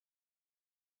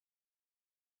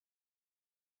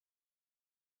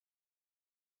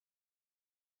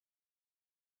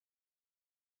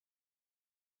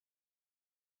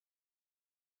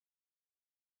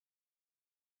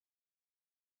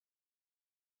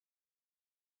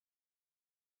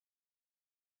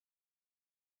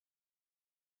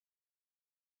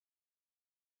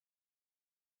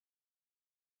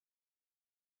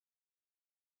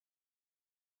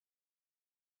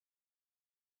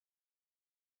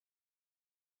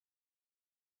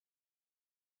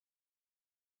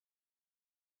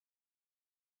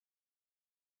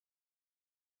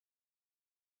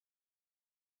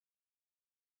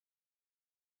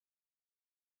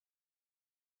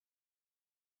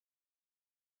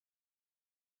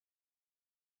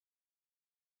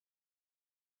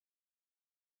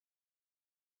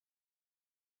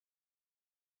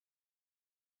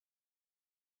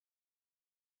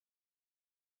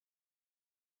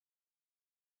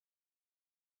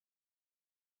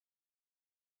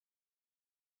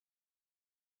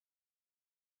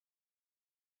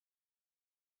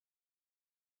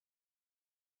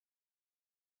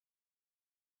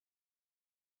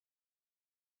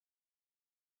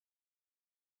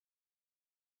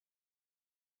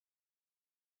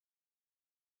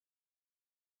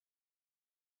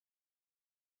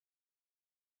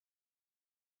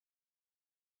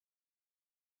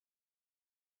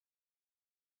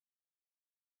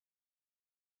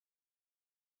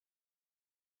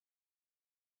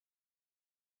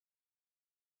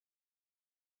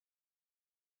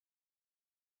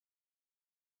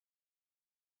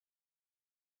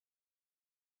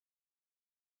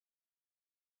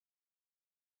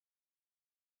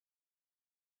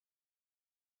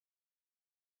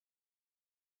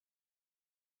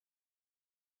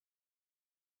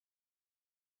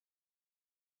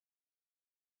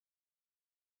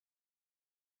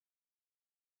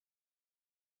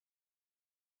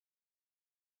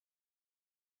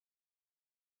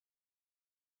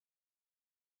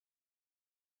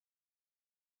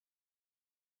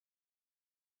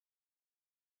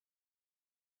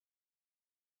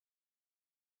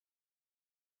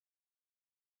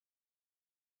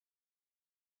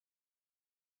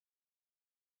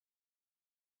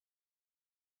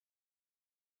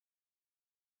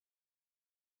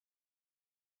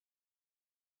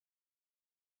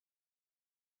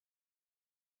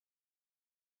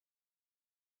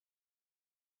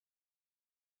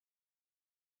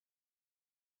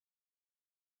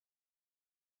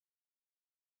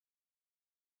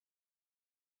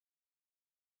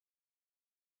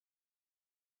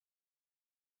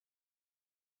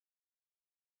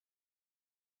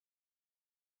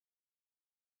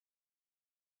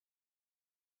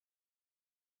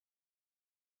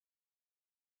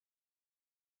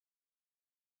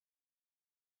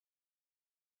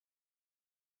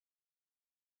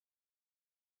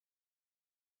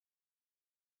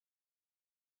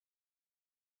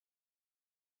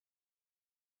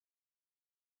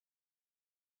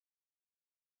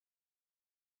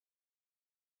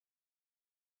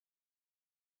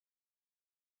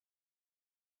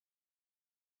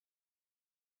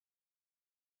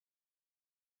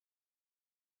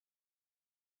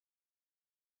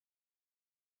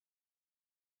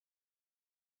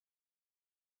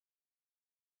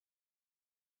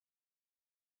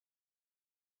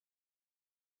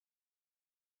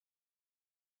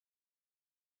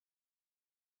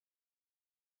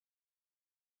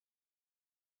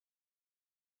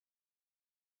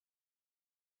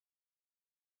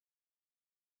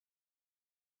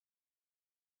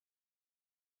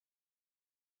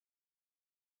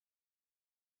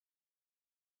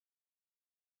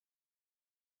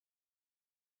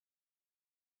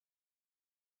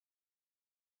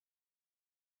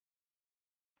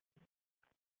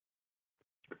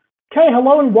Okay,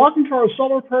 hello and welcome to our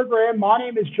solar program. My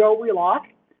name is Joe Wheelock,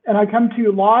 and I come to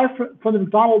you live from the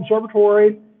McDonald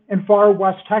Observatory in far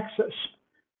west Texas.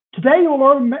 Today you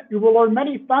will learn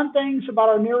many fun things about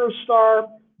our nearest star,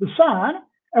 the Sun,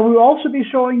 and we will also be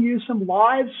showing you some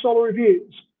live solar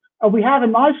reviews. We have a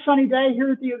nice sunny day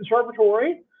here at the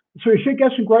observatory, so we should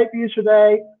get some great views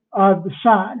today of the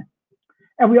Sun.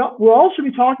 And we'll also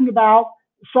be talking about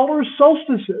solar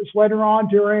solstices later on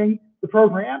during the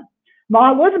program. Now,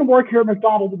 I live and work here at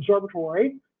McDonald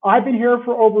Observatory. I've been here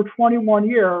for over 21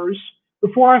 years.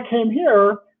 Before I came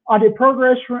here, I did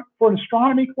programs for an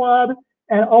astronomy club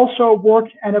and also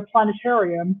worked at a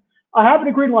planetarium. I have a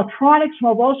degree in electronics, and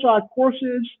I've also had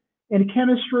courses in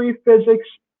chemistry, physics,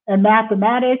 and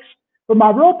mathematics, but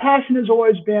my real passion has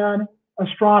always been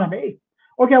astronomy.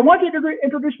 Okay, I want to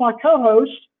introduce my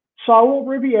co-host, Saul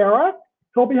Riviera.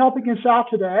 He'll be helping us out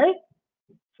today.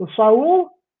 So,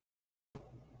 Saul.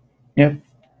 Yep.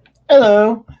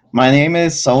 Hello, my name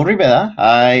is Saul Rivera.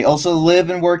 I also live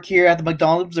and work here at the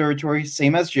McDonald Observatory,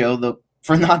 same as Joe, though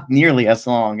for not nearly as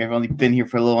long. I've only been here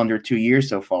for a little under 2 years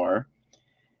so far.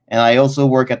 And I also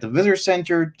work at the Visitor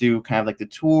Center, do kind of like the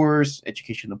tours,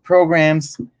 educational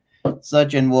programs,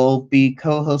 such, and will be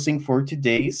co-hosting for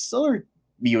today's solar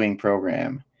viewing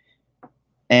program.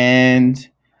 And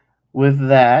with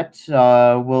that,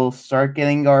 we'll start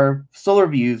getting our solar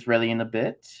views ready in a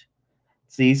bit.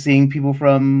 Seeing people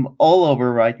from all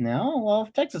over right now. A lot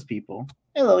of Texas people.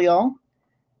 Hello, y'all.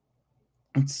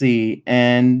 Let's see.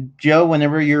 And Joe,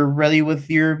 whenever you're ready with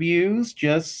your views,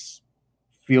 just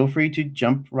feel free to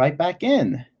jump right back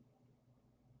in.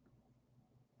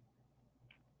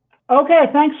 Okay,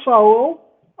 thanks, Saul.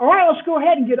 All right, let's go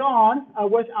ahead and get on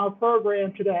with our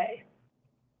program today.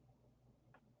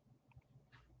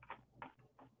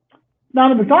 Now,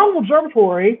 the McDonald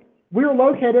Observatory, we are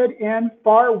located in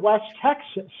far west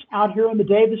Texas, out here in the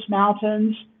Davis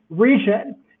Mountains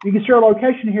region. You can see our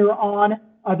location here on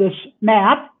this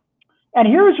map. And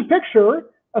here is a picture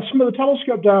of some of the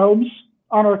telescope domes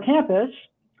on our campus.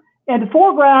 In the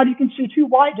foreground, you can see two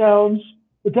white domes.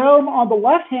 The dome on the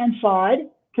left-hand side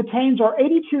contains our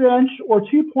 82-inch or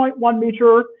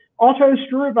 2.1-meter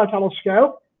Auto-Struve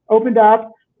telescope, opened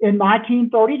up in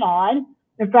 1939.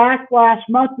 In fact, last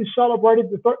month we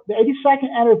celebrated the 82nd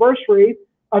anniversary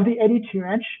of the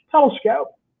 82-inch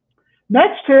telescope.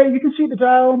 Next to it, you can see the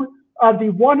dome of the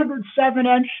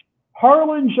 107-inch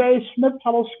Harlan J. Smith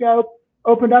telescope,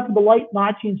 opened up in the late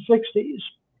 1960s.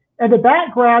 In the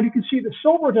background, you can see the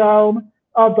silver dome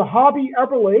of the Hobby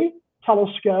Eberly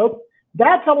telescope.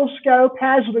 That telescope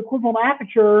has an equivalent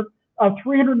aperture of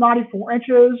 394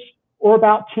 inches, or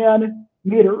about 10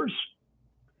 meters.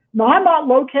 Now, I'm not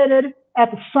located at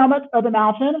the summit of the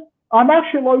mountain. I'm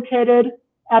actually located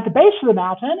at the base of the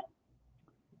mountain,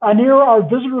 near our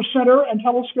visitor center and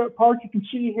telescope park. You can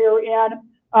see here in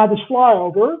this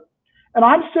flyover. And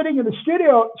I'm sitting in the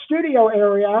studio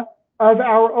area of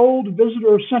our old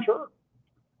visitor center.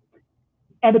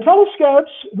 And the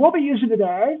telescopes we'll be using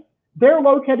today, they're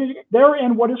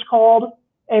in what is called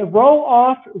a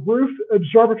roll-off roof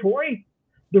observatory.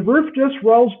 The roof just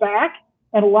rolls back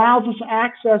and allows us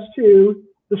access to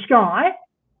the sky.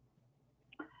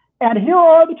 And here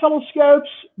are the telescopes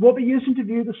we'll be using to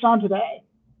view the Sun today.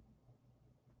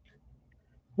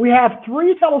 We have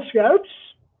three telescopes.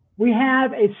 We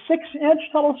have a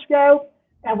 6-inch telescope,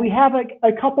 and we have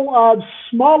a couple of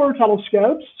smaller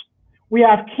telescopes. We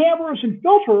have cameras and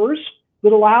filters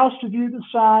that allow us to view the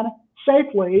Sun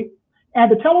safely. And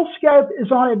the telescope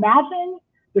is on a mounting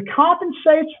that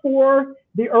compensates for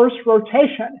the Earth's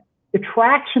rotation. It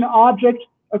tracks an object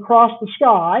across the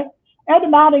sky, and the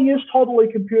mounting is totally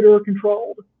computer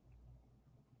controlled.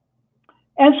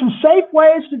 And some safe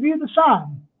ways to view the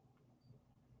Sun.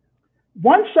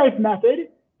 One safe method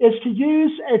is to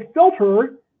use a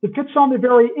filter that fits on the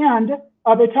very end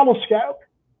of a telescope.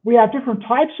 We have different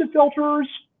types of filters,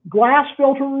 glass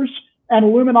filters, and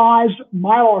aluminized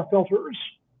mylar filters.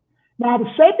 Now,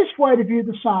 the safest way to view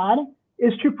the Sun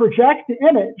is to project the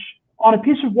image on a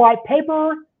piece of white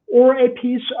paper or a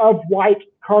piece of white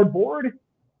cardboard.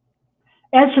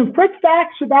 And some quick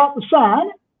facts about the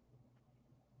Sun.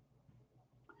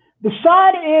 The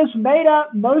Sun is made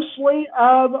up mostly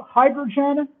of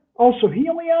hydrogen, also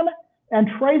helium, and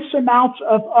trace amounts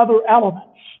of other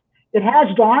elements. It has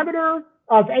a diameter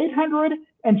of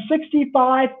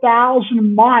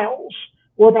 865,000 miles,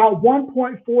 or about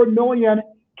 1.4 million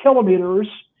kilometers.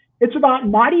 It's about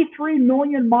 93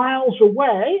 million miles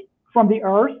away from the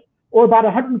Earth, or about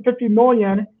 150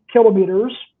 million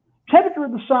kilometers. Temperature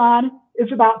of the Sun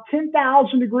is about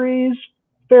 10,000 degrees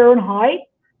Fahrenheit,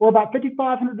 or about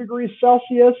 5,500 degrees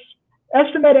Celsius,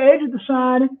 Estimated age of the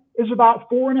sun is about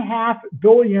 4.5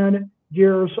 billion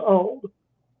years old.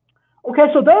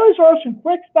 Okay, so those are some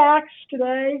quick facts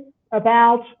today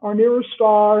about our nearest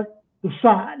star, the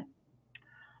sun.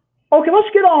 Okay, let's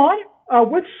get on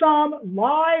with some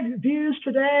live views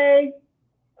today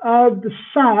of the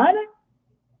sun.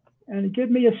 And give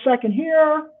me a second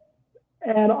here,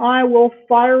 and I will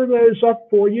fire those up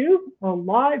for you. Our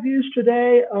live views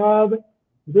today of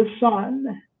the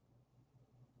sun.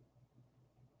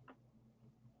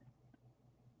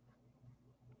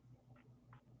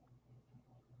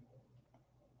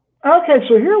 Okay,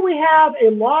 so here we have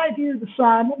a live view of the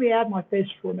sun. Let me add my face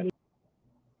for a minute.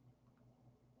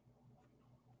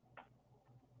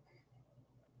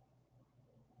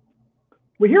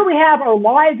 Well, here we have our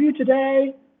live view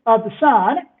today of the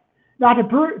sun. Now, to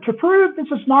prove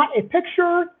this is not a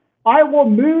picture, I will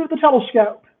move the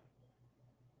telescope.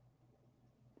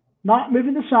 Not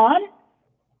moving the sun,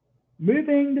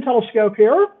 moving the telescope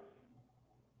here.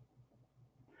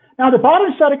 Now, the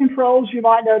bottom set of controls, you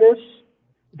might notice,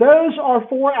 those are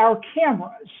for our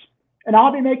cameras, and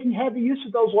I'll be making heavy use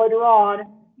of those later on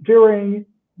during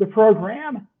the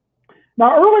program.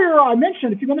 Now, earlier a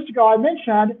few minutes ago, I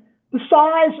mentioned the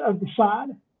size of the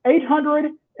sun,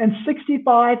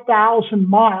 865,000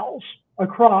 miles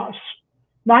across.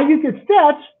 Now, you could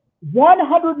fit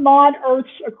 109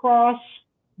 Earths across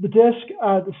the disk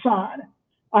of the sun.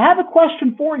 I have a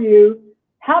question for you.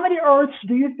 How many Earths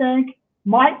do you think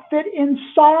might fit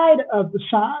inside of the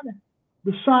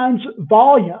sun's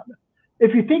volume?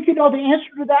 If you think you know the answer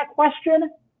to that question,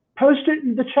 post it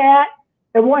in the chat,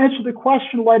 and we'll answer the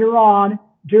question later on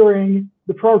during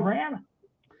the program.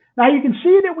 Now you can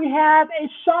see that we have a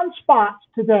sunspot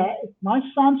today, nice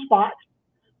sunspot.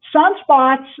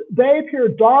 Sunspots, they appear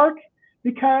dark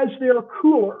because they're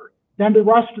cooler than the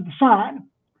rest of the sun.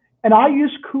 And I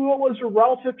use cool as a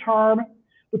relative term.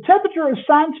 The temperature of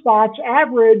sunspots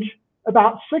average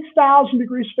about 6,000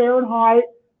 degrees Fahrenheit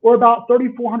or about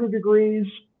 3,400 degrees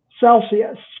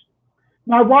Celsius.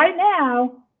 Now, right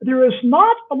now, there is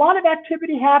not a lot of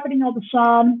activity happening on the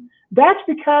sun. That's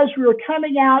because we are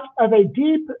coming out of a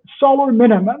deep solar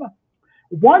minimum.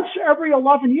 Once every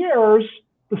 11 years,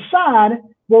 the sun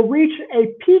will reach a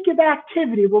peak of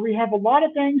activity where we have a lot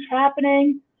of things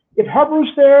happening. It hovers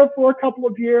there for a couple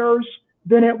of years,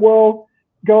 then it will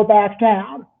go back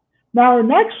down. Now, our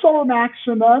next solar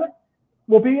maximum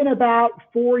will be in about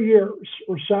 4 years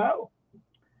or so.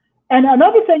 And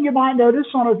another thing you might notice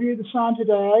on a view of the sun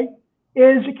today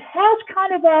is it has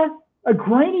kind of a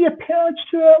grainy appearance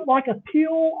to it, like a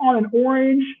peel on an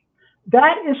orange.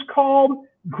 That is called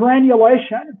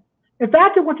granulation. In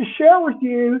fact, I want to share with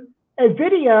you a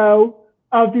video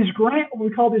of these what we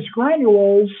call these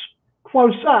granules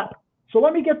close up. So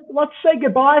let's say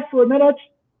goodbye for a minute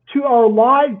to our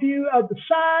live view of the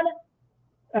sun,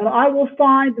 and I will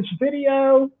find this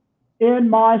video in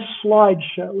my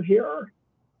slideshow here.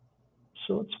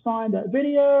 So let's find that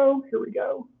video. Here we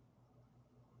go.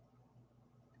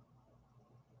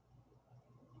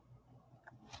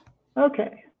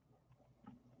 Okay.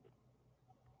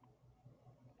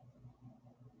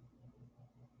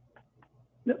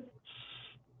 Let's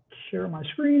share my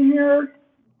screen here.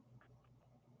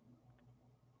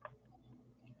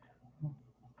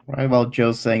 Right, while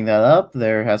Joe's setting that up,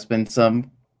 there has been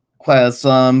some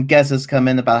guesses come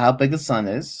in about how big the sun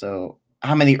is. So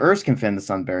how many Earths can fit in the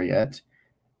sun better yet?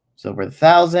 So over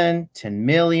 1,000, 10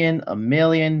 million, a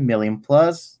million, million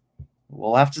plus.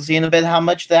 We'll have to see in a bit how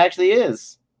much that actually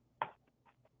is.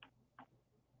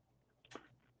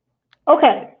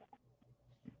 Okay.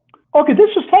 Okay, this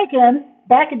was taken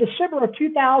back in December of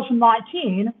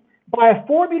 2019 by a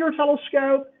 4-meter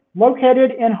telescope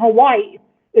located in Hawaii.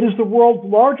 It is the world's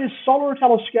largest solar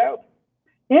telescope.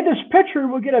 In this picture,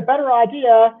 we'll get a better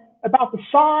idea about the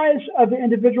size of the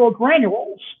individual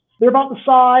granules. They're about the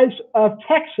size of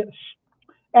Texas.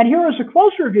 And here is a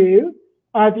closer view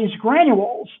of these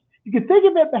granules. You can think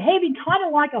of it behaving kind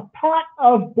of like a pot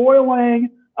of boiling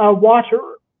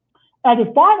water. And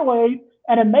then finally,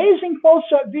 an amazing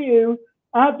close-up view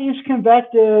of these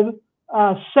convective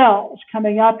cells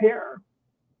coming up here.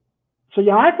 So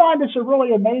yeah, I find this a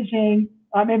really amazing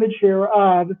image here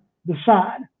of the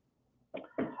sun.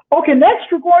 Okay,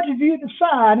 next we're going to view the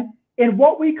sun in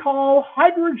what we call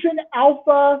hydrogen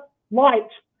alpha light.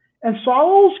 And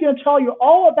Saul's going to tell you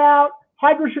all about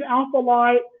hydrogen alpha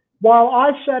light while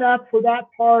I set up for that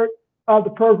part of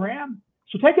the program.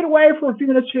 So take it away for a few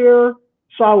minutes here,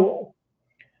 Saul.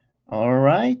 All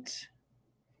right.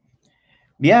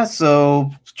 Yeah, so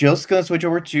Joe's going to switch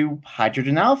over to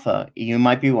hydrogen alpha. You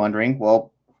might be wondering,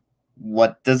 well,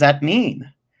 what does that mean?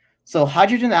 So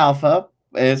hydrogen alpha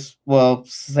is, well,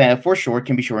 for short,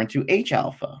 can be shortened to H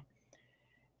alpha.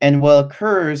 And what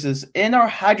occurs is in our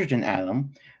hydrogen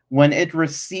atom, when it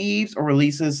receives or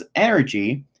releases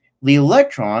energy, the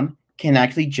electron can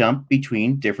actually jump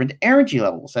between different energy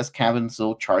levels. That's kind of in this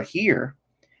little chart here.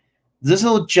 This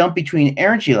little jump between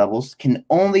energy levels can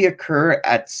only occur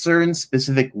at certain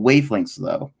specific wavelengths,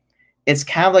 though. It's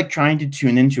kind of like trying to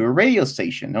tune into a radio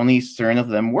station. Only certain of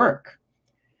them work.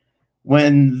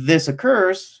 When this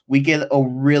occurs, we get a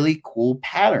really cool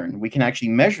pattern. We can actually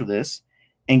measure this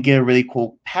and get a really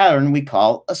cool pattern we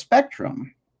call a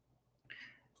spectrum.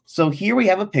 So here we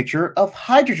have a picture of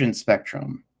hydrogen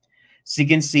spectrum. So you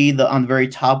can see on the very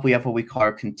top, we have what we call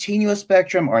our continuous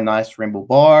spectrum, our nice rainbow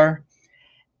bar.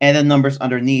 And the numbers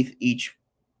underneath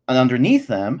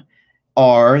them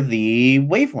are the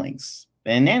wavelengths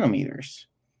in nanometers.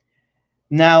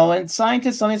 Now, and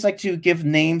scientists sometimes like to give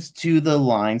names to the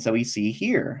lines that we see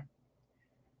here.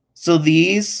 So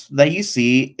these that you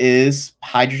see is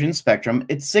hydrogen spectrum,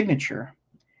 its signature.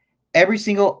 Every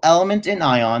single element in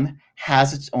ion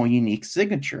has its own unique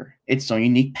signature, its own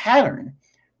unique pattern.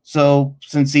 So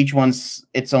since each one's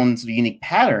its own unique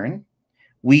pattern,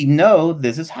 we know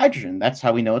this is hydrogen. That's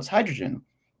how we know it's hydrogen.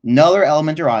 No other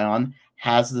element or ion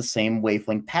has the same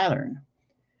wavelength pattern.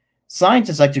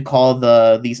 Scientists like to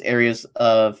call these areas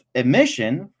of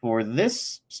emission for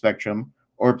this spectrum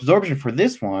or absorption for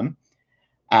this one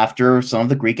after some of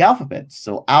the Greek alphabets.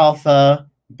 So alpha,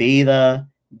 beta,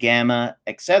 gamma,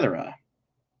 etc.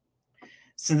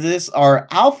 Since this is our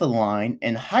alpha line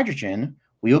in hydrogen,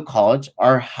 we will call it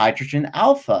our hydrogen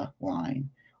alpha line,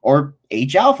 or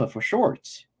H alpha for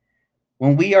short.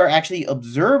 When we are actually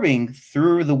observing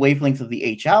through the wavelength of the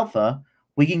H alpha,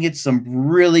 we can get some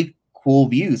really cool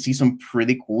views, see some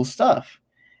pretty cool stuff.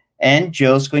 And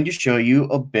Joe's going to show you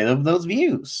a bit of those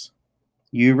views.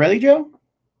 You ready, Joe?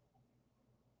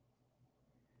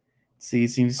 See,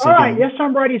 seems all right. Yes,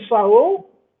 I'm ready,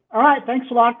 Saul. All right. Thanks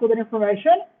a lot for that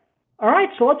information. All right.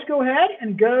 So let's go ahead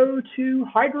and go to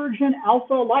hydrogen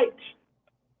alpha light.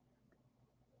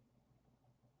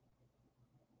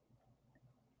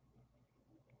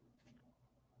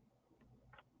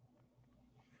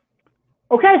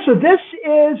 Okay, so this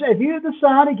is a view of the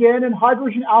sun, again, in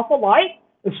hydrogen alpha light,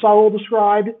 as Saul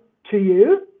described to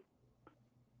you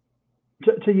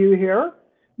here.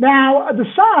 Now, the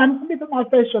sun, let me put my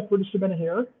face up for just a minute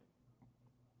here.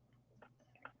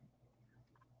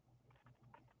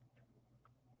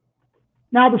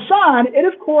 Now, the sun, it,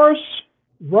 of course,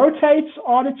 rotates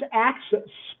on its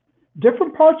axis.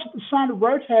 Different parts of the sun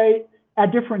rotate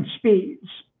at different speeds.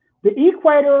 The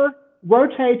equator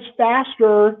rotates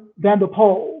faster than the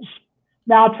poles.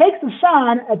 Now, it takes the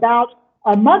sun about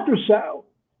a month or so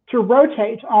to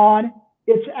rotate on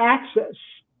its axis.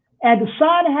 And the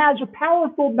sun has a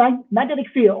powerful magnetic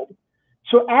field.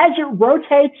 So as it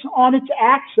rotates on its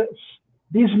axis,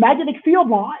 these magnetic field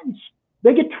lines,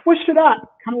 they get twisted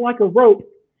up, kind of like a rope.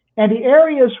 And the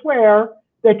areas where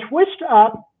they twist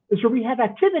up is where we have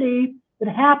activity that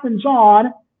happens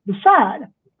on the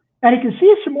sun. And you can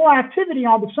see some more activity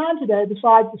on the sun today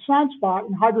besides the sunspot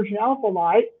in hydrogen alpha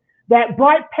light. That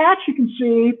bright patch you can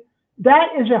see, that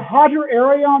is a hotter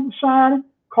area on the sun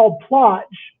called plage.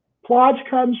 Plage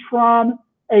comes from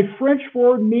a French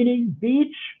word meaning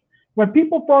beach. When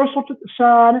people first looked at the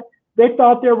sun, they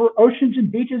thought there were oceans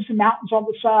and beaches and mountains on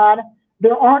the sun.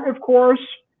 There aren't, of course.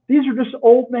 These are just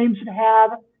old names that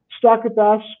have stuck with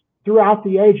us throughout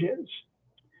the ages.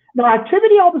 Now,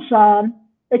 activity on the sun,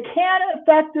 it can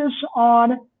affect us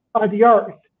on the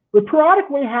Earth. We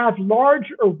periodically have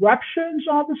large eruptions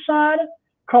on the sun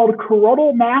called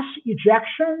coronal mass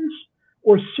ejections,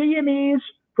 or CMEs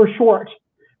for short.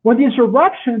 When these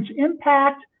eruptions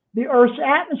impact the Earth's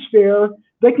atmosphere,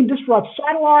 they can disrupt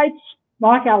satellites,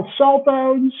 knock out cell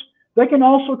phones. They can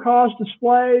also cause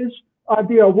displays of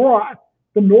the aurora,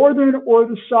 the northern or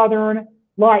the southern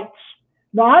lights.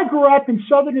 Now, I grew up in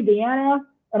southern Indiana,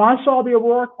 and I saw the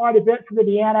aurora quite a bit from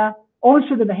Indiana, only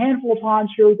seen it a handful of times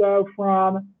here, though,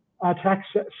 from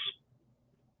Texas.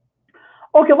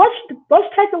 Okay,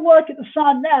 let's take a look at the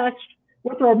sun next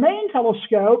with our main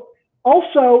telescope,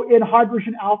 also in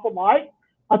hydrogen alpha light.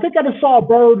 I think I just saw a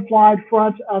bird fly in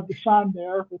front of the sun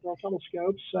there with our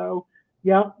telescope. So,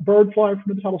 yeah, bird flying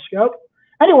from the telescope.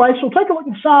 Anyway, so take a look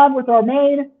at the sun with our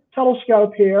main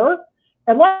telescope here.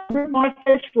 And let's move my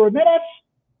face for a minute.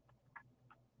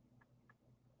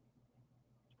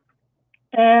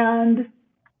 And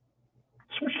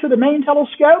switch to the main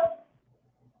telescope.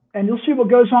 And you'll see what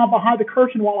goes on behind the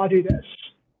curtain while I do this.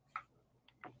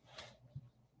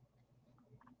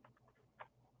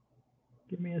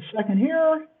 Give me a second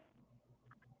here.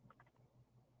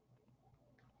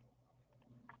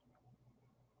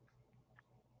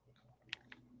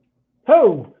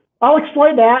 Oh, I'll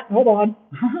explain that. Hold on.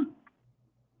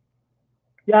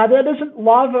 Yeah, that isn't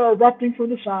lava erupting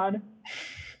from the sun.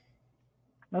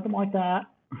 Nothing like that.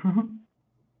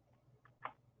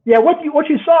 Yeah, what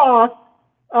you saw,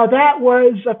 that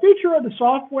was a feature of the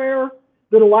software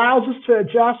that allows us to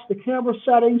adjust the camera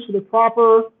settings to the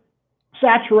proper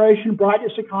saturation,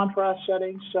 brightness, and contrast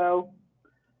settings. So,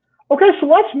 okay, so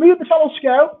let's move the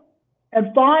telescope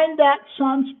and find that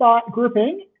sunspot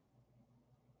grouping.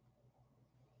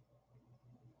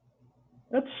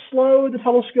 Let's slow the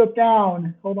telescope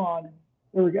down. Hold on.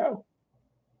 There we go.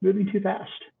 Moving too fast.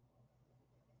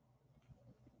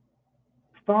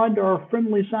 Find our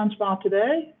friendly sunspot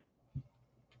today.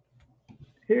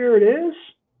 Here it is.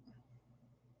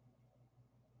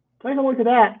 Take a look at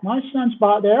that. Nice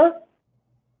sunspot there.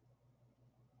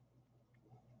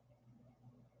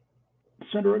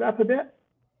 Center it up a bit.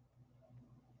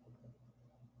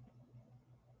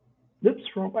 Oops,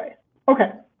 wrong way.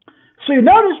 Okay. So you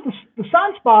notice the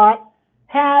sunspot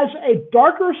has a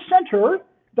darker center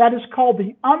that is called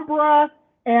the umbra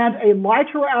and a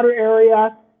lighter outer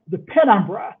area, the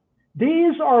penumbra.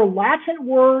 These are Latin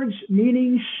words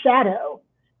meaning shadow.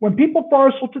 When people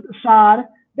first looked at the sun,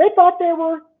 they thought they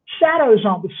were shadows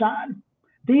on the sun.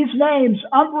 These names,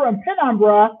 umbra and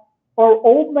penumbra, are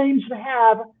old names that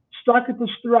have stuck with us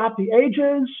throughout the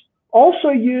ages, also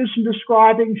used in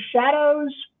describing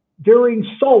shadows during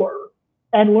solar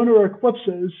and lunar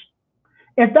eclipses.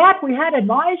 In fact, we had a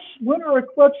nice lunar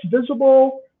eclipse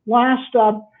visible last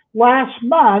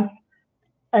month,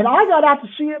 and I got out to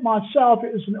see it myself.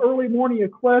 It was an early morning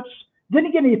eclipse.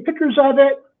 Didn't get any pictures of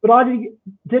it, but I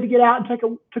did get out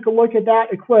and took a look at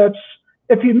that eclipse.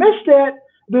 If you missed it,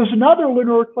 there's another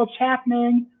lunar eclipse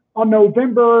happening on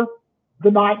November the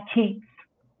 19th.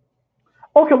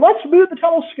 Okay, let's move the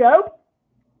telescope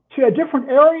to a different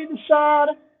area of the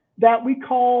sun that we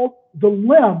call the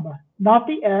limb, not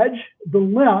the edge, the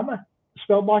limb,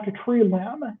 spelled like a tree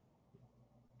limb.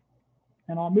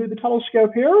 And I'll move the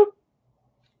telescope here.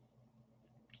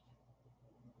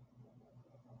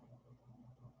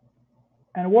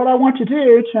 And what I want to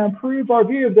do to improve our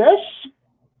view of this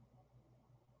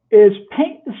is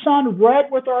paint the sun red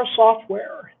with our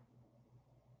software.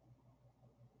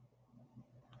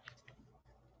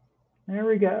 There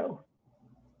we go.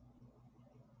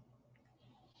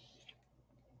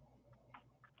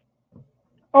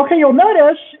 Okay, you'll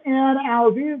notice in our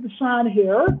view of the sun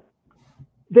here,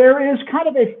 there is kind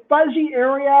of a fuzzy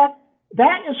area.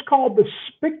 That is called the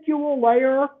spicule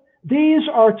layer. These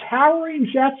are towering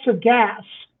jets of gas,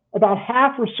 about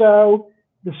half or so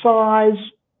the size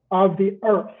of the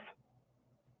Earth.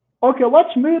 Okay,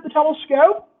 let's move the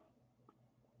telescope.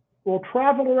 We'll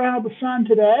travel around the sun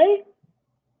today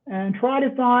and try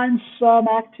to find some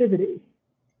activity.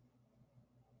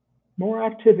 More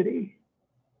activity.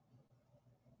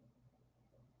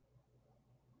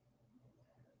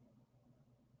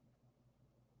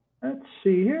 Let's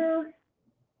see here.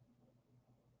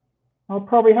 I'll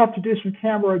probably have to do some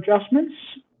camera adjustments.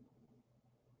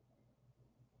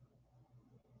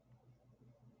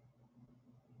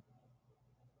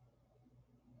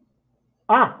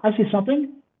 Ah, I see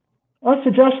something. Let's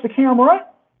adjust the camera.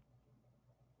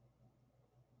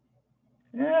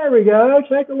 There we go.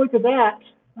 Take a look at that.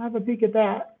 Have a peek at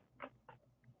that.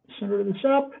 Center this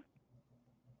up.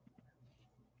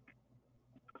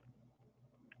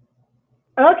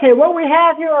 Okay, what we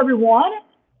have here, everyone,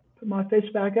 put my face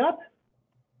back up.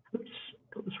 Oops,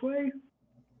 go this way.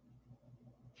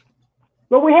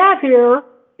 What we have here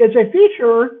is a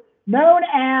feature known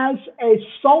as a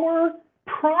solar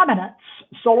prominence.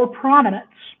 Solar prominence.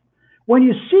 When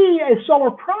you see a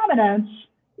solar prominence,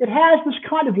 it has this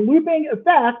kind of looping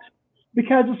effect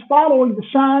because it's following the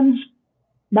sun's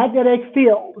magnetic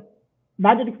field,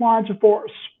 magnetic lines of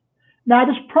force. Now,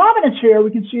 this prominence here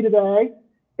we can see today,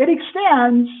 it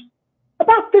extends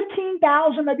about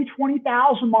 15,000, maybe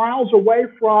 20,000 miles away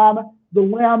from the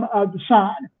limb of the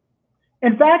sun.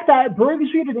 In fact, that brings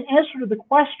you to the answer to the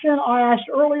question I asked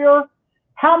earlier: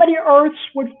 how many Earths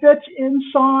would fit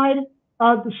inside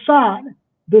of the sun?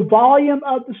 The volume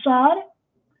of the sun?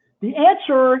 The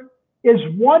answer is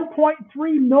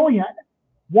 1.3 million.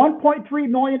 1.3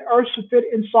 million Earths would fit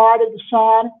inside of the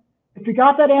sun. If you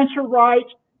got that answer right,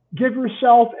 give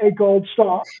yourself a gold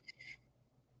star.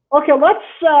 Okay, let's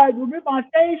remove my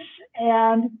face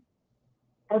and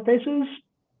our faces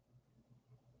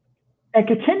and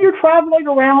continue traveling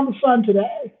around the sun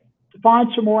today to find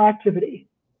some more activity.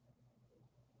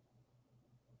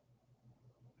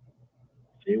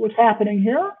 See what's happening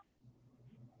here.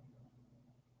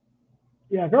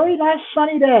 Yeah, very nice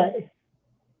sunny day.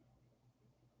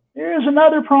 Here's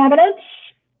another prominence.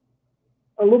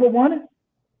 a little one.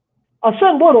 I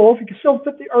said little, if you can still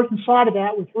fit the Earth inside of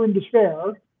that with room to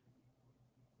spare.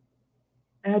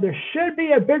 And there should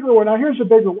be a bigger one. Now here's a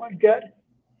bigger one. Good.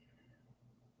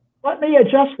 Let me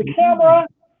adjust the camera.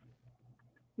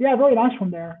 Yeah, very nice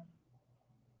one there.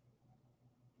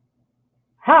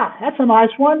 Ha, that's a nice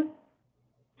one.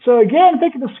 So again,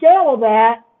 think of the scale of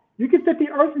that. You can fit the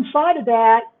Earth inside of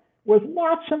that with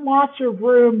lots and lots of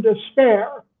room to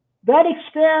spare. That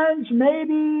extends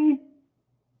maybe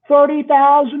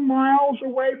 30,000 miles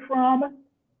away from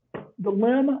the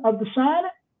limb of the sun.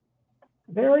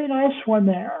 Very nice one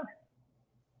there.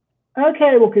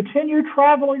 Okay, we'll continue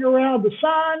traveling around the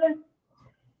sun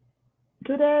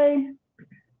today.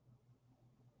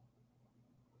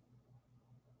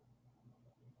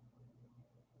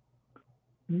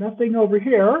 Nothing over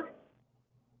here.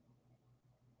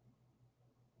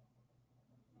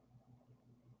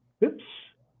 Oops.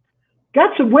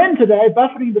 Got some wind today,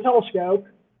 buffeting the telescope.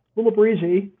 A little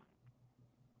breezy.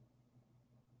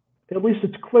 At least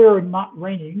it's clear and not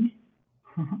raining.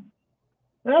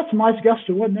 That's a nice gust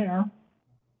of wind there.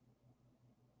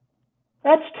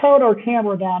 Let's tone our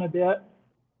camera down a bit.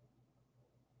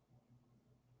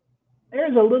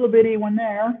 There's a little bitty one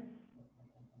there.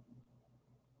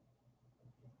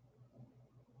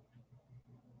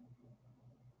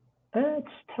 Let's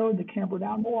tone the camera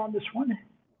down more on this one.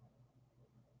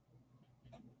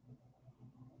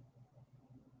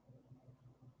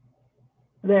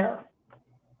 There.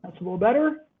 That's a little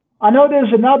better. I know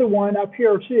there's another one up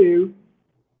here too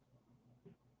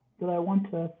that I want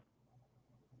to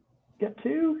get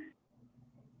to.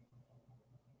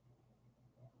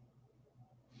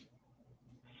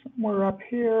 Somewhere up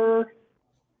here.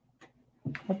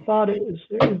 I thought it was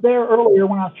there earlier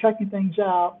when I was checking things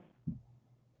out.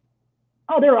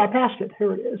 Oh, there, I passed it.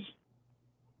 Here it is.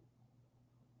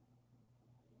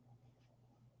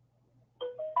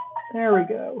 There we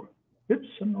go. Oops,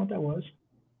 I don't know what that was.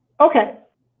 Okay.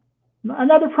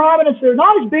 Another prominence. They're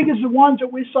not as big as the ones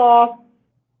that we saw,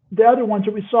 the other ones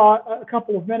that we saw a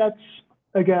couple of minutes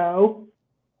ago.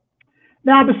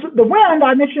 Now, the wind,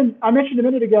 I mentioned a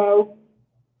minute ago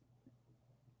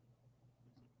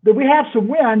that we have some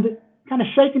wind kind of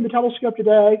shaking the telescope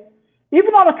today.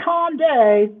 Even on a calm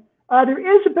day, there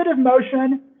is a bit of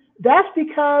motion. That's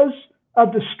because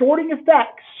of distorting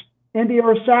effects in the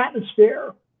Earth's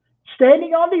atmosphere.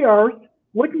 Standing on the Earth,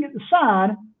 looking at the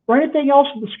sun, or anything else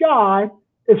in the sky,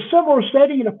 is similar to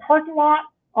standing in a parking lot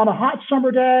on a hot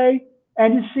summer day,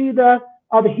 and you see the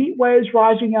heat waves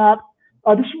rising up.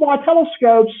 This is why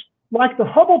telescopes, like the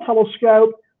Hubble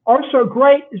telescope, are so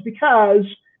great, is because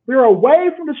we're away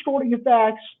from distorting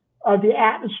effects of the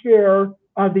atmosphere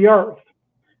of the Earth.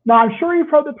 Now, I'm sure you've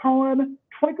heard the poem,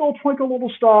 Twinkle, Twinkle,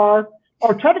 Little Star.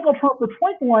 Our technical term for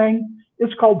twinkling is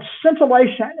called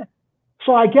scintillation.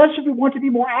 So I guess if you want to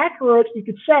be more accurate, you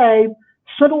could say,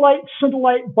 scintillate,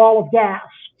 scintillate, ball of gas.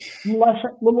 A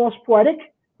little less poetic,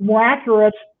 more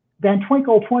accurate than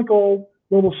twinkle, twinkle,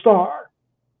 little star.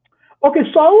 Okay,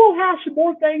 so I will have some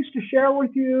more things to share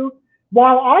with you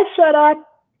while I set up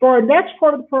for our next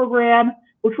part of the program,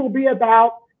 which will be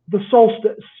about the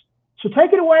solstice. So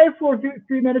take it away for a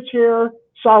few minutes here,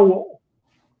 Saul.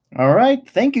 All right.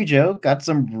 Thank you, Joe. Got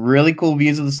some really cool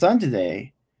views of the sun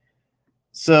today.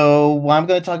 So what I'm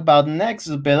going to talk about next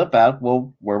is a bit about,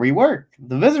 well, where we work,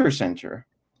 the Visitor Center.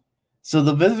 So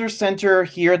the Visitor Center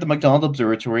here at the McDonald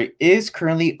Observatory is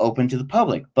currently open to the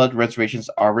public, but reservations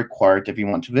are required if you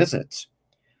want to visit.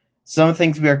 Some of the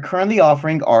things we are currently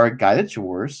offering are guided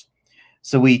tours.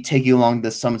 So we take you along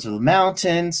the summits of the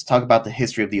mountains, talk about the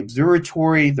history of the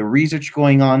observatory, the research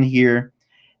going on here,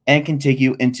 and can take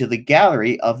you into the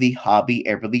gallery of the Hobby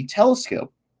Everly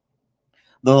telescope,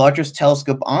 the largest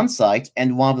telescope on site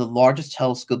and one of the largest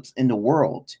telescopes in the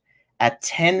world at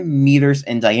 10 meters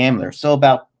in diameter, so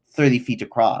about 30 feet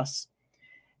across.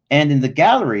 And in the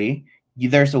gallery,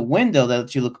 there's a window that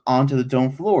lets you look onto the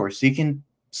dome floor, so you can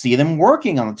see them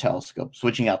working on the telescope,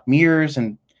 switching out mirrors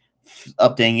and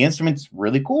updating instruments.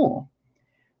 Really cool.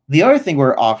 The other thing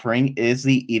we're offering is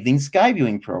the evening sky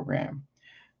viewing program.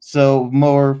 So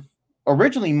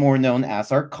originally more known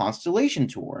as our constellation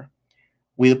tour.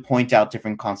 We'll point out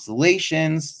different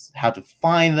constellations, how to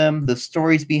find them, the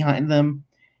stories behind them,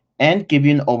 and give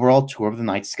you an overall tour of the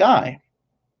night sky.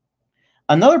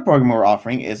 Another program we're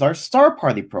offering is our Star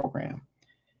Party program.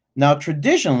 Now,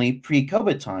 traditionally,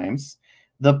 pre-COVID times,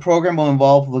 the program will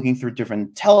involve looking through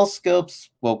different telescopes,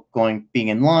 being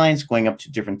in lines, going up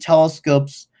to different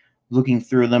telescopes, looking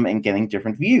through them, and getting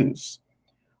different views.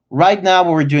 Right now,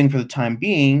 what we're doing for the time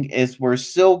being is we're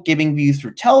still giving views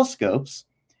through telescopes,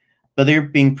 but they're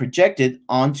being projected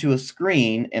onto a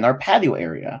screen in our patio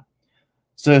area.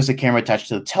 So there's a camera attached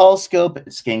to the telescope,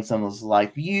 it's getting some of those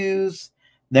live views,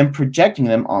 then projecting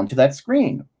them onto that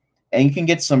screen. And you can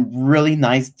get some really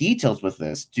nice details with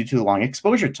this due to long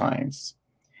exposure times.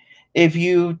 If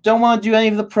you don't want to do any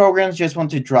of the programs, just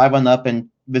want to drive on up and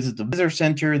visit the visitor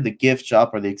center, the gift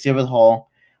shop, or the exhibit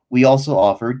hall, we also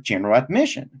offer general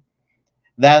admission.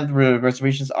 That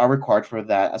reservations are required for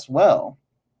that as well.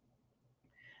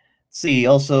 See,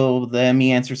 also let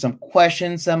me answer some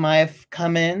questions that might have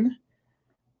come in.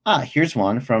 Here's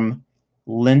one from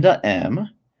Linda M.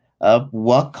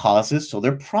 What causes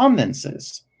solar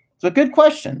prominences? So a good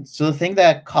question. So the thing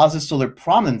that causes solar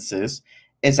prominences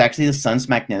is actually the sun's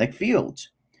magnetic field.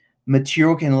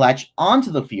 Material can latch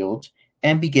onto the field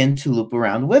and begin to loop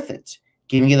around with it,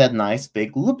 giving it that nice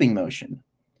big looping motion.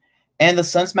 And the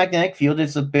sun's magnetic field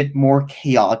is a bit more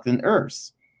chaotic than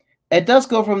Earth's. It does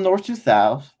go from north to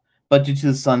south, but due to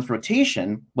the sun's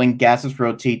rotation, when gases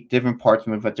rotate, different parts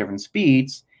move at different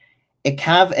speeds, it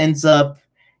kind of ends up,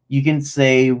 you can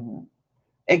say,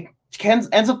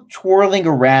 ends up twirling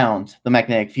around the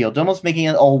magnetic field, almost making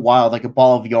it all wild, like a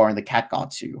ball of yarn the cat got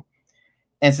to.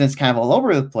 And since it's kind of all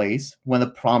over the place, when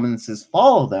the prominences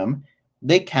follow them,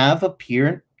 they kind of appear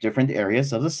in different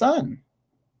areas of the sun.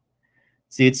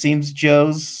 See, it seems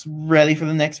Joe's ready for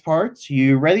the next part.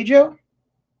 You ready, Joe?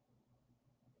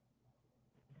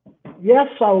 Yes,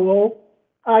 I will.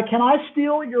 Can I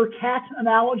steal your cat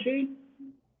analogy?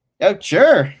 Oh,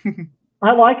 sure.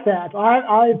 I like that.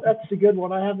 That's a good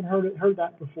one. I haven't heard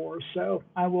that before, so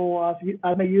I will.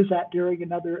 I may use that during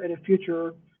in a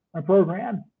future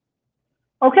program.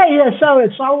 Okay, yeah. So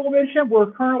as Saul mentioned, we're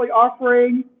currently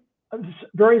offering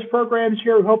various programs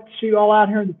here. We hope to see you all out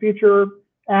here in the future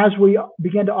as we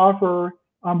begin to offer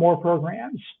more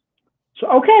programs. So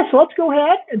okay, so let's go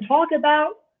ahead and talk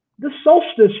about the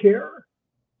solstice here.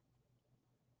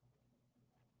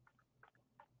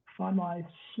 Find my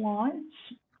slides.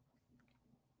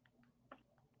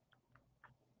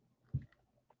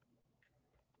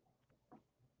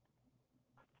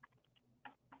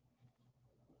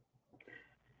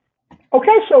 Okay,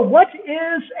 so what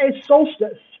is a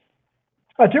solstice?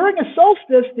 During a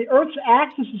solstice, the Earth's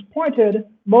axis is pointed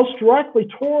most directly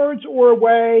towards or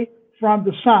away from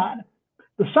the sun.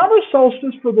 The summer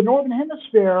solstice for the northern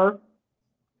hemisphere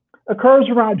occurs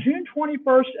around June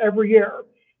 21st every year.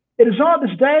 It is on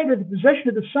this day that the position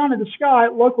of the sun in the sky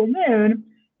at local noon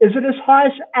is at its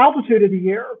highest altitude of the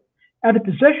year, and the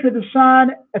position of the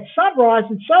sun at sunrise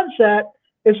and sunset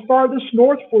is farthest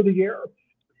north for the year.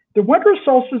 The winter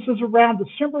solstice is around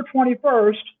December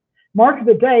 21st, marking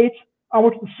the date on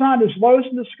which the sun is lowest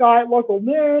in the sky at local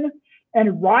noon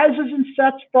and rises and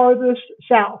sets farthest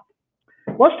south.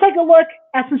 Let's take a look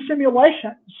at some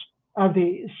simulations of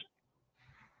these.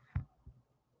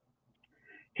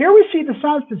 Here we see the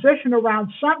sun's position around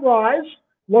sunrise,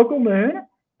 local noon,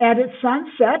 and its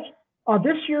sunset on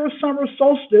this year's summer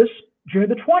solstice, June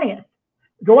the 20th.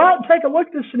 Go out and take a look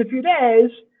at this in a few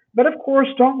days, but of course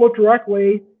don't look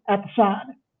directly at the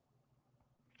sun.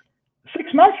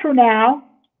 6 months from now,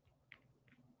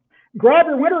 grab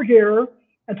your winter gear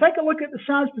and take a look at the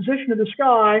sun's position in the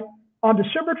sky on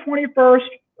December 21st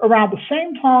around the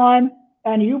same time,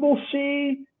 and you will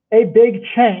see a big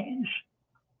change.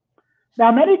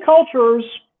 Now, many cultures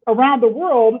around the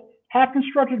world have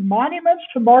constructed monuments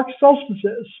to mark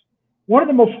solstices. One of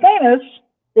the most famous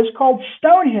is called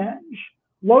Stonehenge,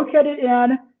 located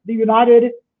in the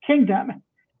United Kingdom.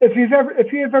 If you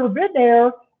have ever been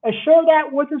there, share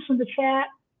that with us in the chat.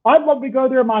 I'd love to go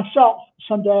there myself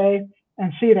someday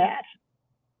and see that.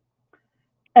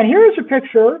 And here's a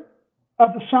picture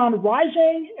of the sun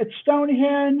rising at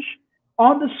Stonehenge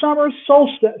on the summer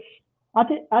solstice.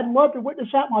 I'd love to witness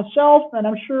that myself, and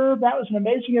I'm sure that was an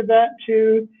amazing event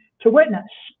to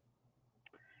witness.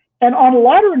 And on a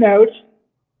lighter note,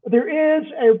 there is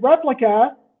a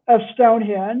replica of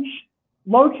Stonehenge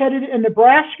located in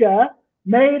Nebraska,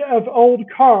 made of old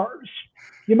cars.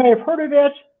 You may have heard of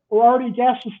it or already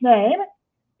guessed its name.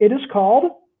 It is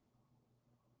called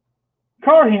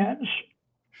Carhenge.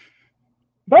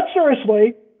 But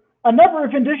seriously, a number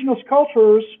of indigenous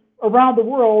cultures around the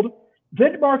world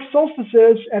did mark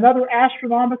solstices and other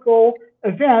astronomical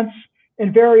events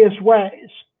in various ways.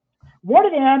 One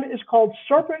of them is called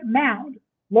Serpent Mound,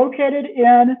 located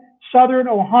in southern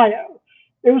Ohio.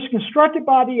 It was constructed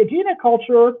by the Adena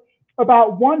culture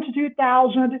about 1,000 to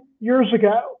 2,000 years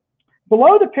ago.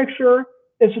 Below the picture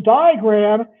is a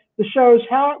diagram that shows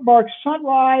how it marks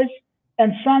sunrise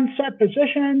and sunset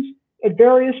positions at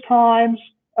various times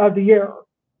of the year.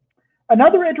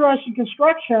 Another interesting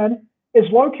construction is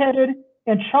located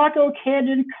in Chaco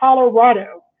Canyon,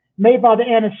 Colorado, made by the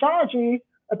Anasazi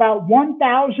about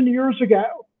 1,000 years ago.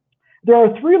 There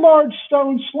are 3 large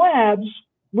stone slabs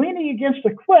leaning against a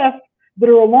cliff that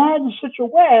are aligned in such a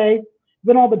way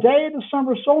that on the day of the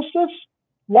summer solstice,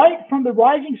 light from the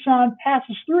rising sun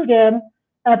passes through them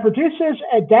and produces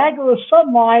a dagger of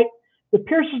sunlight that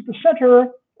pierces the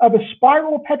center of a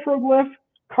spiral petroglyph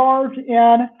carved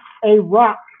in a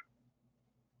rock.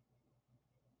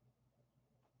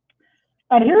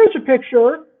 And here is a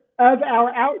picture of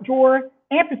our outdoor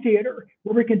amphitheater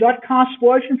where we conduct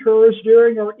constellation tours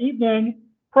during our evening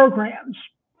programs.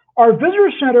 Our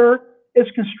visitor center is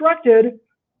constructed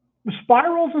with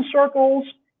spirals and circles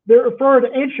that refer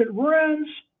to ancient ruins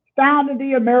found in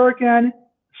the American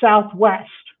Southwest.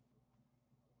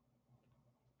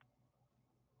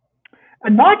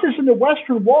 And notches in the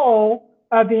western wall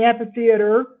of the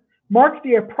amphitheater mark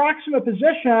the approximate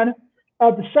position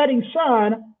of the setting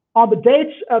sun on the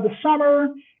dates of the summer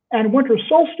and winter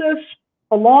solstice,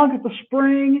 along with the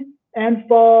spring and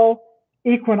fall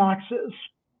equinoxes.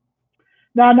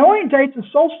 Now, knowing dates of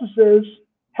solstices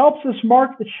helps us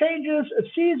mark the changes of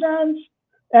seasons,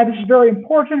 and this is very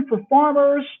important for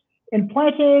farmers in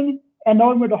planting and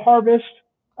knowing when to harvest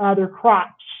their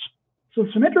crops. So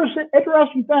some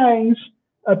interesting things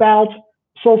about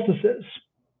solstices.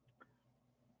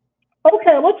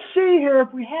 Okay, let's see here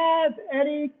if we have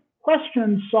any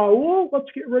questions. So let's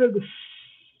get rid of the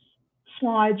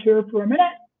slides here for a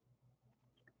minute.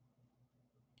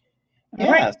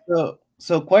 Yeah, right.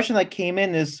 So a question that came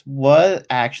in is, what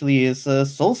actually is a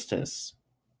solstice?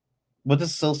 What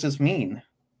does solstice mean?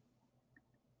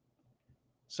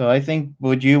 So I think,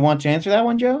 would you want to answer that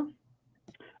one, Joe?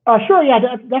 Sure, yeah,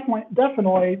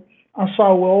 definitely.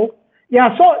 So will.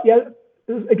 Yeah, so yeah,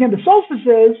 again, the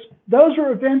solstices, those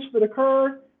are events that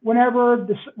occur whenever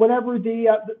the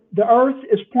Earth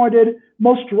is pointed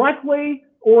most directly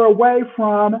or away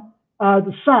from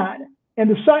the sun. In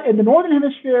the northern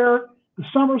hemisphere, the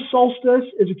summer solstice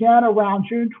is again around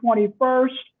June 21st,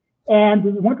 and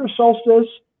the winter solstice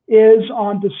is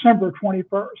on December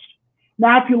 21st.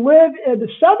 Now, if you live in the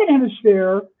southern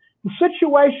hemisphere, the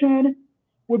situation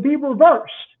would be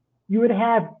reversed. You would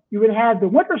have the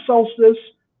winter solstice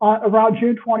around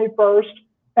June 21st,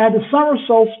 and the summer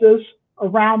solstice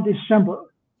around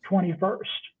December 21st.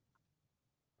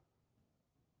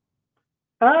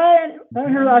 And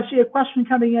here I see a question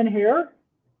coming in here.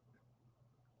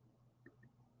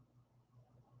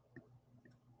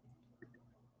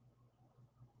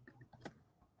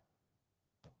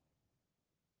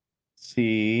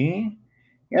 See,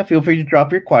 yeah, feel free to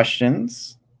drop your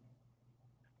questions.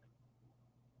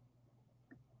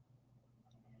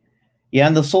 Yeah,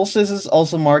 and the solstices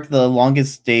also mark the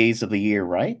longest days of the year,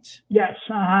 right? Yes,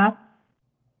 and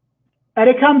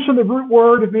it comes from the root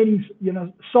word of meaning,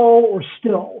 soul or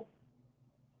still.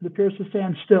 It appears to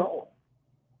stand still.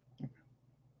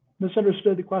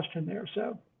 Misunderstood the question there,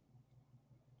 so.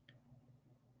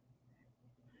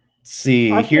 Let's see,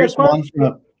 here's one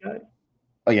from.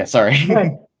 Oh yeah, sorry.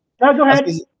 No, go ahead.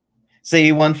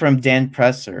 Say one from Dan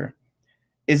Presser.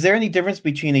 Is there any difference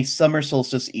between a summer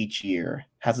solstice each year?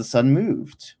 Has the sun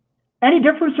moved? Any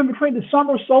difference in between the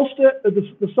summer solstice,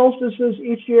 the solstices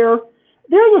each year?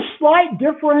 There's a slight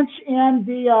difference in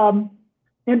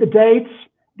the dates.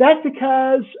 That's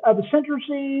because of the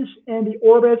centrices and the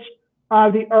orbits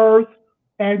of the Earth,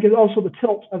 and also the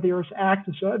tilt of the Earth's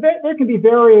axis. So there can be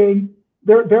varied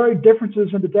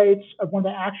differences in the dates of when they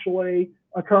actually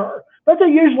occur, but they're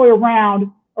usually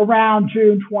around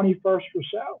June 21st or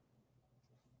so.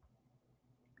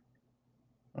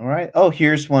 All right. Oh,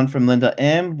 here's one from Linda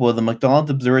M. Will the McDonald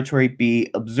Observatory be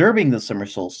observing the summer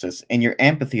solstice in your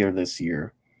amphitheater this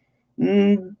year?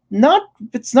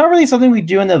 It's not really something we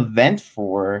do an event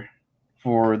for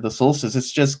the solstice.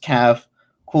 It's just kind of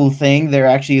cool thing. There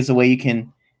actually is a way you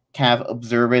can kind of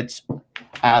observe it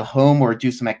at home or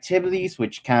do some activities,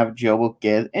 which kind of Joe will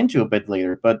get into a bit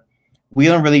later. But we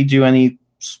don't really do any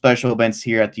special events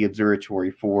here at the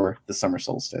observatory for the summer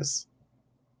solstice.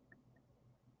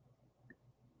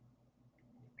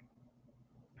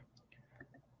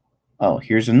 Oh,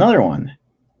 here's another one.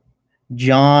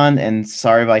 John, and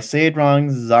sorry if I say it wrong,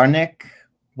 Zarnik,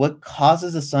 what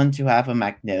causes the sun to have a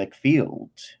magnetic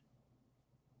field?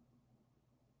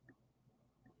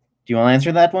 Do you want to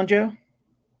answer that one, Joe? Do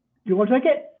you want to take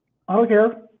it? I don't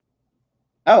care.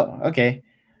 Oh, okay.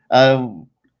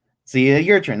 See,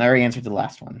 your turn. I already answered the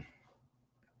last one.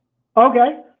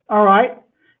 Okay. All right.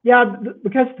 Yeah,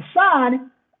 because the sun,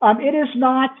 it is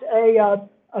not a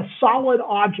solid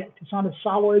object. It's not a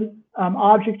solid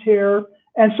object here.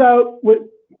 And so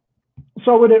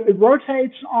when it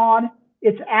rotates on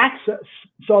its axis,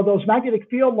 so those magnetic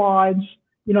field lines,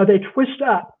 they twist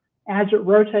up as it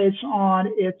rotates on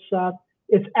its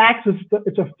axis.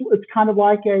 It's kind of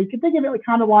like you can think of it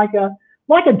kind of like a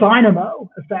dynamo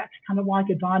effect,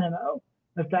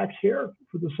 here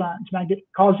for the sun's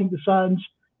causing the sun's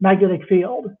magnetic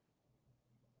field.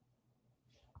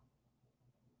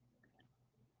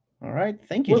 All right,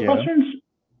 thank you, Joe. Questions?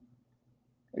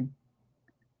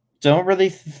 Don't really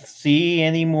see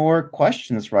any more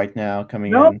questions right now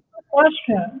coming in. No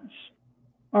questions.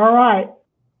 All right.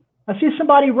 I see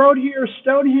somebody wrote here,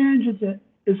 Stonehenge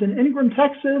is in Ingram,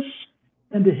 Texas,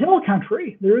 in the hill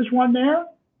country. There is one there.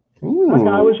 Ooh. Okay,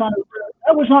 I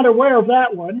was not aware of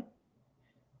that one.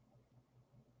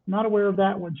 Not aware of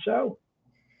that one. So,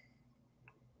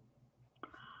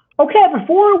 okay,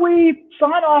 before we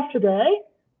sign off today,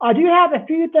 I do have a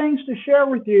few things to share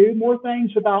with you, more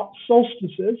things about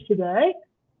solstices today.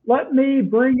 Let me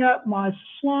bring up my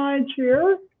slides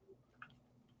here.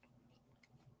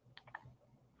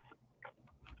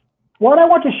 What I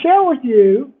want to share with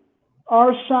you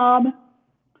are some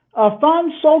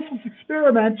fun solstice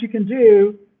experiments you can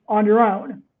do on your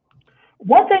own.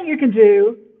 One thing you can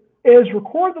do is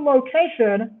record the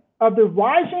location of the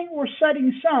rising or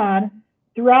setting sun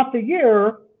throughout the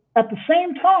year at the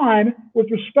same time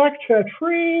with respect to a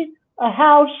tree, a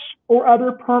house, or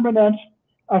other permanent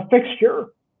fixture.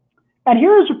 And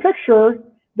here's a picture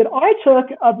that I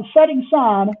took of the setting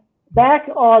sun back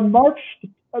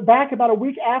about a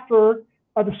week after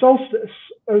the solstice,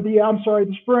 or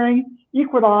the spring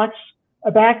equinox,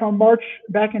 back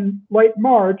in late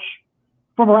March,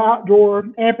 from our outdoor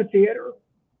amphitheater.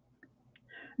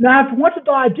 Now, if you want to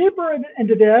dive deeper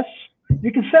into this,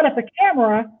 you can set up a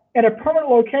camera at a permanent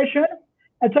location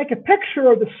and take a picture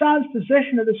of the sun's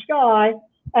position in the sky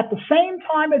at the same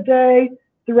time of day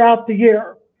throughout the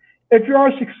year. If you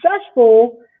are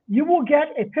successful, you will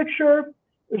get a picture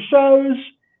that shows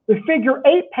the figure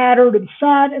 8 pattern of the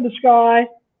sun in the sky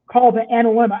called the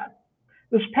analemma.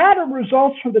 This pattern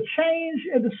results from the change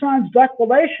in the sun's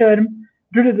declination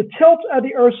due to the tilt of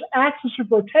the Earth's axis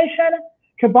of rotation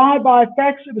combined by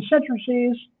effects of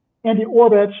eccentricities in the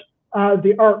orbit of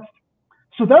the Earth.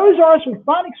 So those are some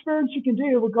fun experiments you can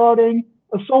do regarding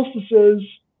solstices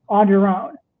on your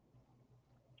own.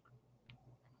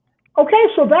 Okay,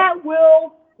 so that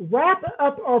will wrap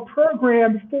up our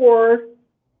program for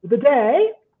the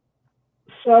day.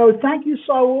 So thank you,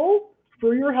 Saul,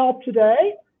 for your help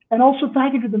today. And also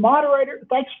thank you to the moderator.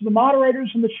 Thanks to the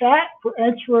moderators in the chat for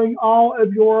answering all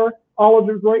of your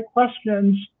great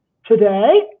questions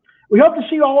today. We hope to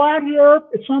see you all out here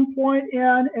at some point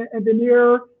in the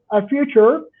near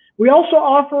future. We also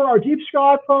offer our deep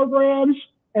sky programs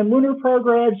and lunar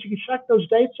programs. You can check those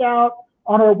dates out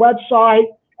on our website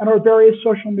and our various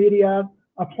social media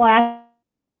platforms.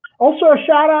 Also, a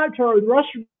shout out to the rest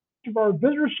of our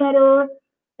visitor center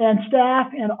and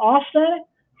staff in Austin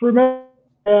for making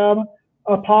them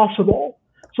possible.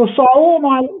 So Saul and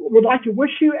I would like to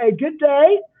wish you a good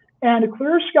day and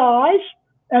clear skies.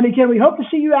 And again, we hope to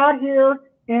see you out here.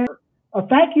 And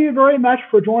thank you very much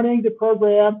for joining the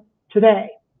program today.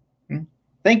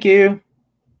 Thank you.